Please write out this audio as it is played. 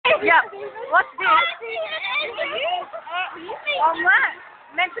Yep. What's this? Omelette.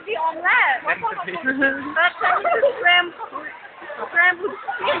 Meant to be omelette. Meant to be. That's scrambled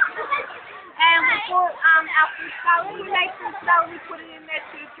eggs. And we put our fruit salad. We make fruit salad. We put it in there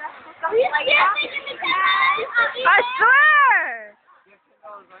too, just for something like that. I swear.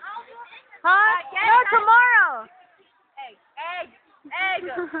 Huh? No, tomorrow. Egg.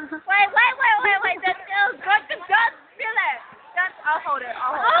 Wait. That's still good to just feel it. I'll hold it.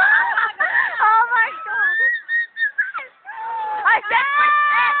 Oh my god. I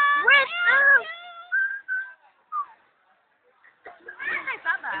said with fruit.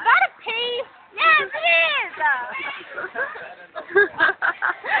 Is that a pea? Yes, it is.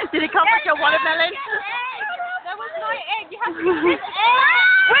 Did it come like a watermelon? There was no egg. You have to use egg.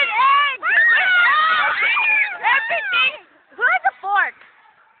 With egg. Everything. Who has a fork?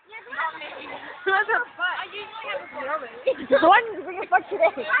 Who has a fork? I usually have a fork. One bring a fork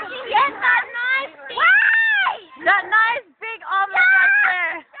today. Yes, that nice. Why? That nice big omelet right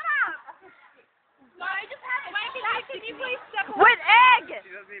there. Shut up. No, I just have it. Can you please step away? With egg.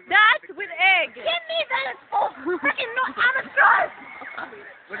 That's with egg. Give me that. Oh, freaking no, I'm a trust.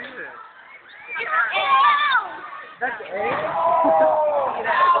 What is it? It's egg. That's egg?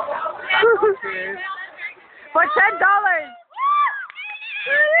 Cheers. For $10.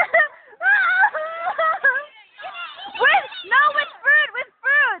 with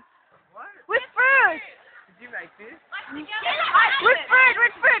fruit. What? With fruit. Did you make this? With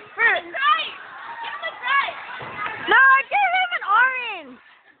fruit. No, I gave him an orange.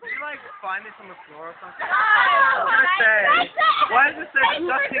 Did you like find this on the floor or something? Oh, What does it say? Why does it say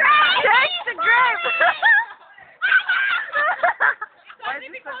disgusting? Taste the grape. Why is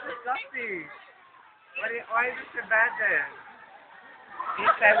this so disgusting? Why is this so bad then?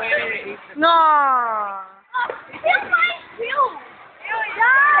 Eat that way to eat the... No.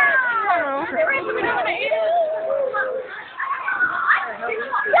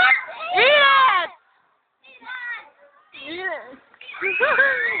 Eat it.